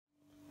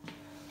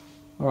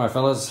Alright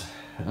fellas,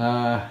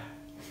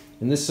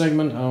 in this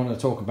segment I want to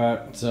talk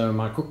about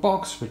my cook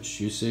box, which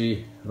you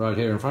see right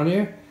here in front of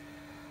you.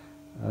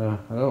 I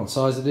don't know what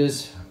size it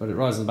is, but it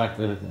rides on the back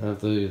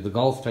of the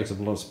Golf, takes up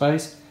a lot of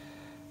space.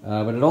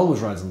 But it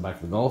always rides on the back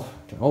of the Golf,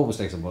 it always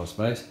takes up a lot of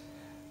space.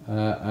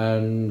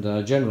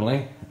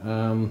 Generally,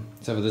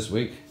 except for this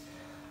week,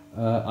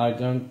 I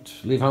don't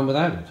leave home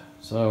without it.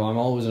 So I'm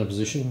always in a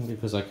position,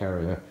 because I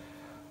carry a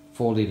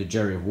 4-litre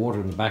jerry of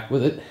water in the back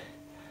with it,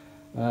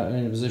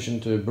 in a position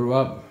to brew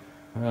up,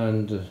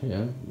 and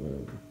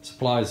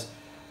supplies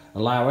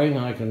allowing,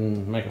 I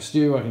can make a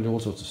stew, I can do all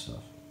sorts of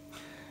stuff.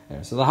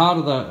 Yeah, so the heart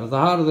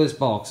of this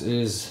box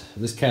is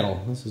this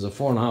kettle. This is a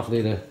 4.5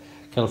 litre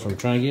kettle from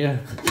Trangia.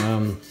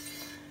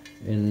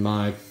 In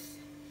my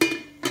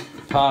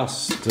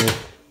past,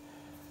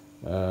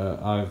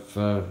 I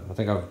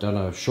think I've done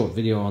a short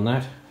video on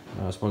that.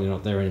 It's probably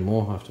not there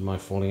anymore after my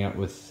falling out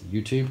with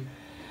YouTube.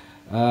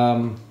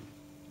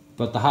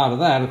 But the heart of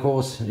that, of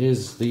course,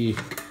 is the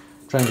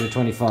Trangia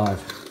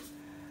 25,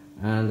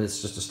 and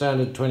it's just a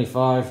standard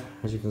 25,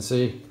 as you can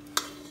see.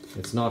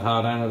 It's not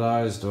hard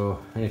anodized or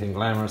anything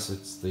glamorous.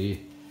 It's the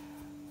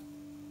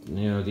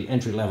the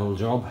entry-level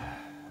job,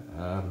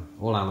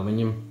 all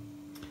aluminium,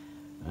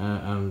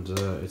 and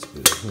it's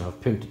I've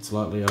pimped it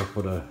slightly. I've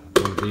put one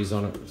of these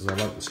on it because I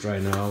like the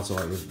strain. I also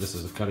like this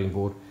as a cutting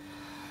board.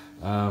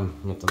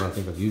 Not that I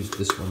think I've used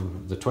this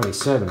one. The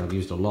 27 I've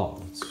used a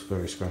lot. It's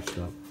very scratched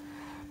up.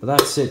 But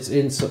that sits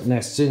in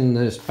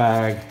this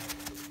bag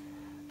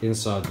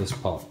inside this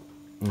pot,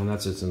 and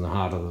that sits in the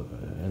heart of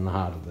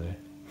there.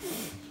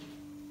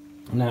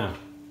 Now,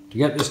 to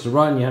get this to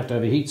run, you have to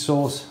have a heat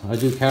source. I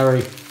do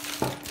carry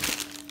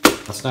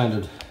a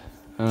standard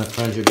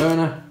Trangia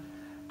burner,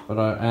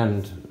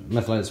 and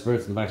methylated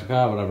spirits in the back of the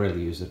car, but I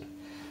rarely use it.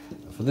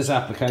 For this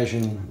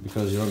application,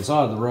 because you're on the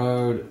side of the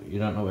road, you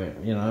don't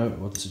know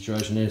what the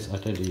situation is, I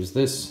tend to use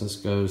this. This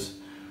goes,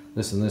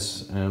 this and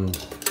this and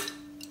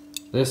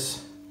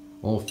this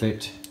all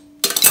fit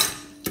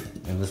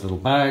in this little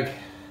bag,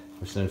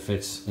 which then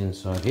fits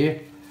inside here,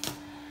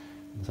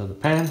 inside the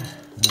pan.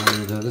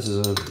 And this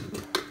is I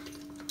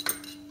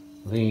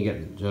think you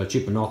get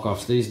cheaper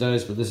knockoffs these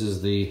days, but this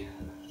is a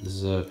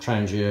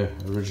Trangia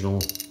original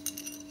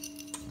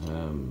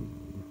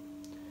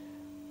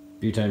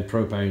butane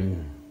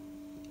propane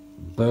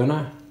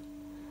burner,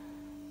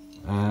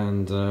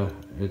 and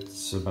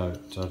it's about,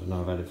 I don't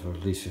know, I've had it for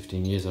at least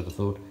 15 years, I'd have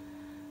thought.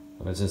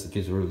 I've had it since the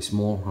kids were really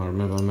small. I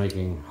remember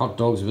making hot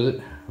dogs with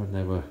it when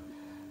they were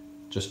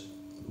just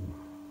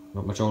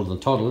not much older than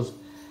toddlers,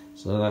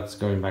 so that's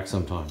going back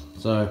some time.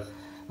 So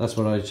that's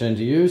what I tend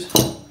to use.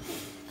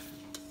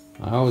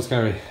 I always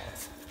carry a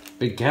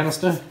big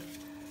canister.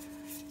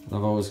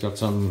 I've always got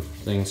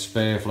something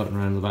spare floating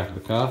around the back of the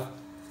car,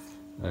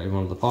 in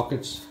one of the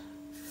pockets.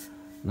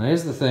 Now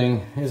here's the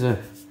thing, here's a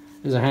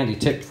handy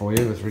tip for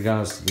you with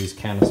regards to these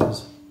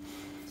canisters.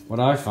 What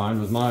I find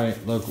with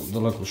the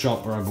local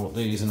shop where I bought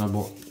these, and I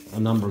bought a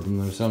number of them,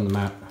 they were selling them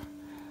out,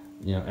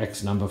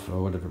 X number for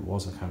whatever it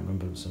was, I can't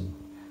remember,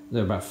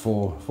 they're about £4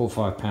 or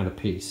 £5 a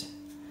piece.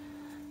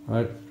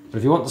 Right? But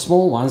if you want the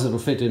small ones that'll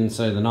fit in,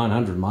 say, the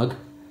 900 mug,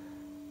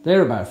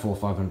 they're about £4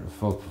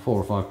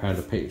 or £5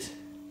 a piece.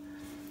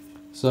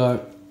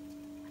 So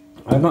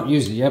I've not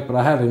used it yet, but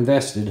I have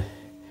invested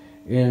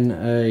in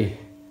a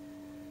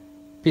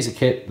piece of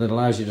kit that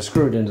allows you to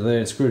screw it into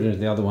there, screw it into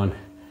the other one,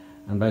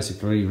 and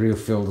basically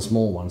refill the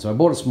small one. So I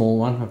bought a small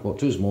one, I bought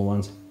 2 small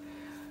ones,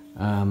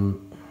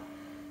 one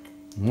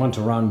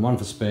to run, one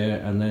for spare,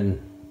 and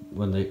then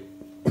when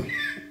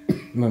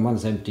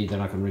one's empty,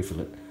 then I can refill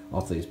it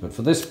off these. But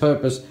for this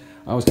purpose,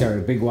 I always carry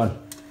a big one,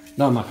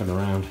 no mucking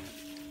around,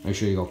 make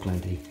sure you got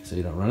plenty so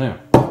you don't run out.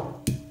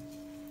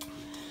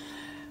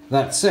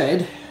 That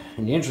said,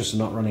 in the interest of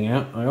not running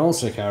out, I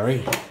also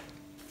carry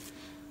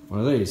one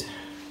of these.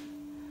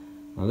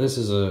 Now this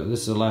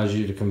allows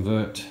you to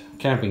convert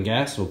camping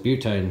gas or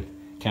butane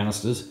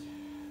canisters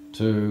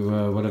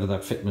to whatever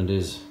that fitment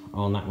is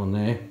on that one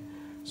there,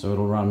 so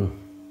it'll run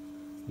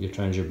your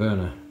Trangia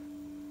burner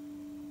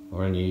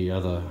or any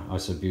other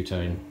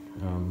isobutane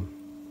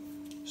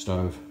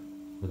stove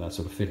with that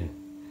sort of fitting.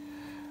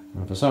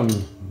 For some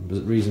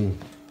reason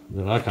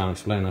that I can't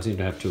explain, I seem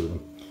to have 2 of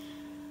them.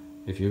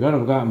 If you're going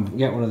to go out and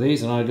get one of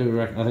these, and I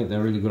think they're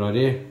a really good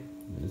idea,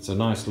 it's a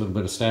nice little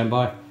bit of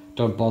standby.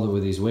 Don't bother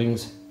with these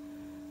wings.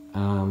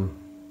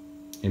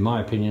 In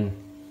my opinion,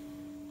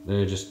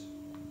 they're just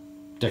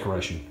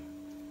decoration.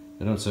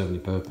 They don't serve any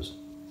purpose,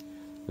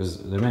 because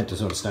they're meant to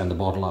sort of stand the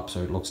bottle up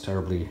so it looks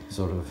terribly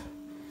sort of,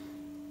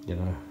 I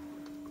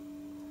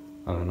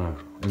don't know,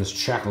 in this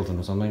Shackleton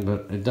or something,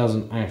 but it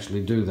doesn't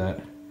actually do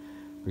that,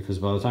 because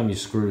by the time you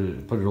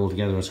put it all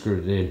together and screw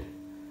it in,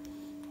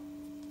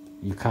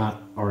 you can't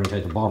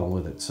orientate the bottle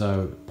with it,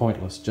 so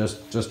pointless.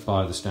 Just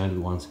buy the standard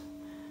ones.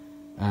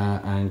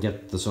 And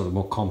get the sort of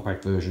more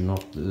compact version.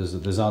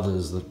 There's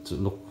others that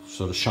look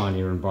sort of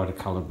shinier and brighter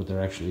coloured, but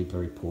they're actually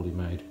very poorly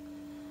made.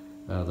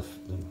 The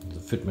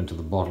fitment of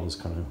the bottle is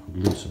kind of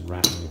loose and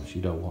rattling, which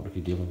you don't want if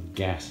you're dealing with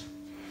gas.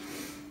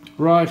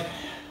 Right,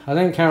 I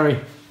then carry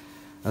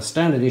A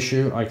standard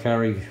issue, I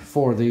carry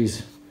 4 of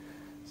these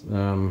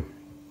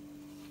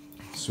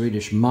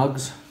Swedish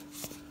mugs.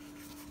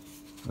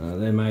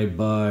 They're made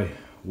by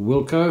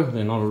Wilco.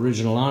 They're not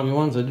original Army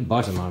ones. I did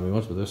buy some Army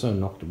ones, but they're so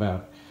knocked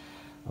about.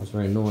 I was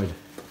very annoyed.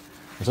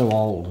 They're so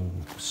old and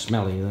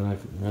smelly that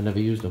I never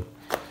used them.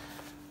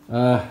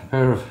 A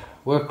pair of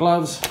work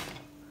gloves.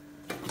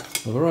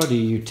 A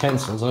variety of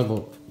utensils. I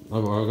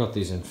got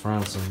these in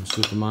France in the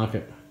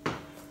supermarket.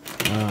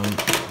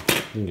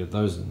 Didn't get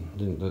those in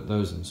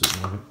the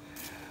supermarket.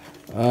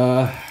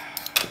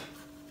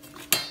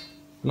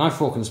 Knife,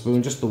 fork and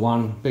spoon, just the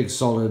one. Big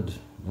solid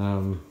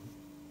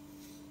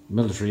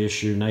military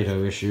issue,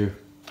 NATO issue.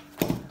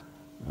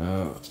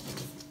 A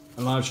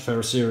large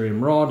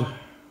ferrocerium rod.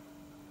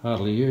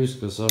 Hardly used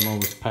because I'm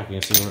always packing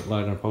a cigarette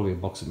lighter and probably a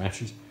box of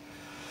matches.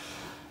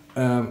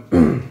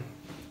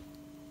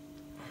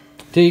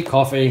 Tea,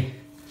 coffee,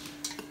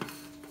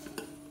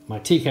 my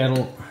tea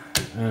kettle,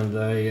 and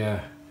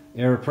a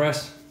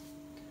AeroPress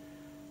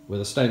with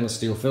a stainless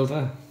steel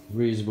filter,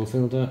 reusable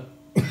filter.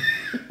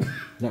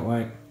 That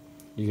way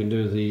you can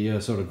do the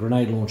sort of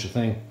grenade launcher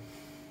thing,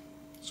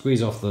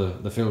 squeeze off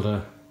the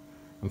filter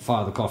and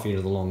fire the coffee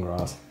into the long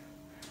grass,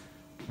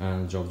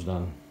 and the job's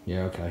done.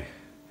 Yeah, okay.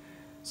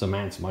 Some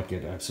ants might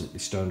get absolutely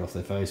stoned off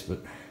their face,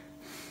 but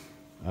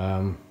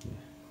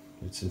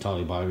it's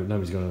entirely bio.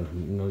 Nobody's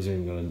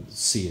even going to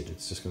see it.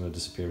 It's just going to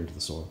disappear into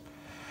the soil.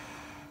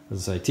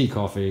 As I say, tea,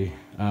 coffee,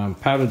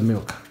 powdered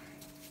milk.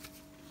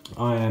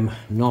 I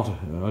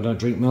don't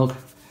drink milk.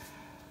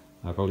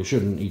 I probably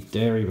shouldn't eat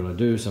dairy, but I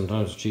do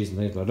sometimes, cheese and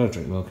things, but I don't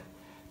drink milk.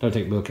 Don't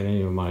take milk in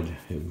any of my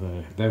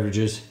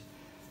beverages.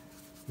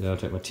 I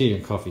take my tea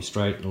and coffee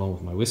straight along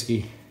with my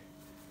whiskey.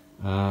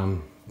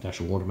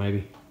 Dash of water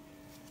maybe.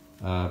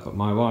 But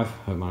my wife,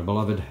 my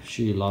beloved,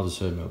 she loves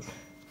her milk.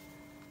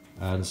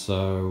 And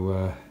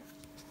so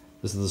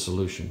this is the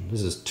solution.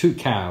 This is 2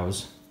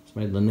 cows. It's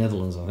made in the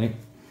Netherlands, I think.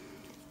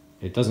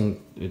 It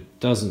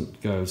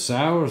doesn't go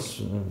sour,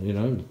 you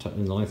know,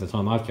 in the length of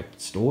time I've kept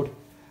it stored.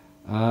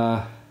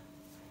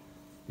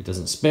 It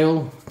doesn't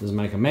spill, doesn't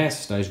make a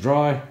mess, stays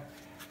dry,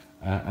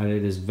 and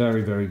it is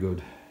very, very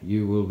good.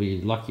 You will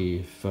be lucky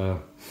if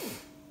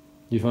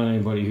you find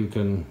anybody who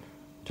can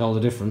tell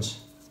the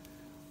difference.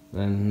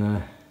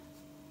 Then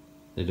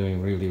they're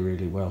doing really,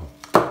 really well.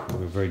 They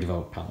have a very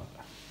developed palate.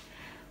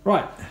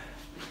 Right,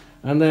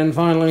 and then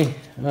finally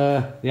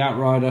the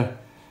Outrider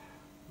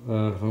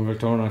from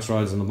Victorinox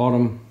rides on the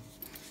bottom.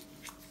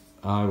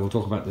 I will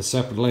talk about this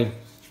separately,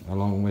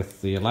 along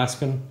with the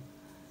Alaskan,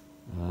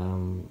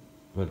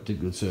 but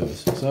did good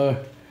service.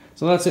 So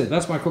that's it.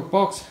 That's my cook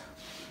box.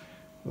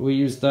 We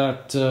used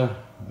that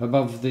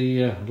above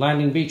the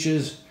landing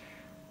beaches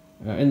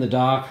in the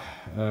dark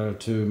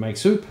to make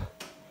soup.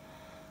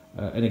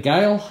 In a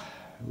gale,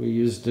 we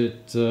used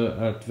it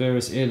at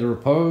various aires de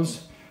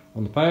repos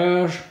on the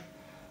Péage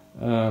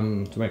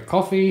to make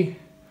coffee.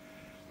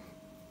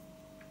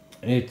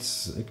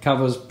 It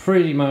covers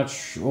pretty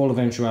much all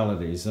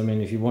eventualities. I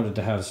mean, if you wanted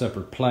to have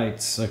separate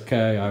plates,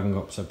 okay, I haven't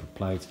got separate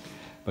plates,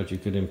 but you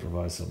could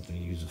improvise something,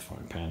 use a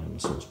frying pan and a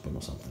saucepan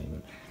or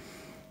something.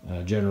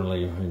 But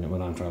generally, you know,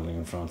 when I'm traveling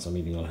in France, I'm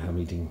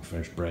eating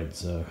French bread,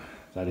 so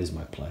that is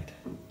my plate.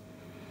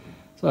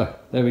 So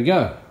there we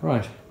go.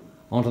 Right,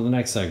 on to the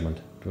next segment.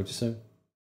 Talk to you soon.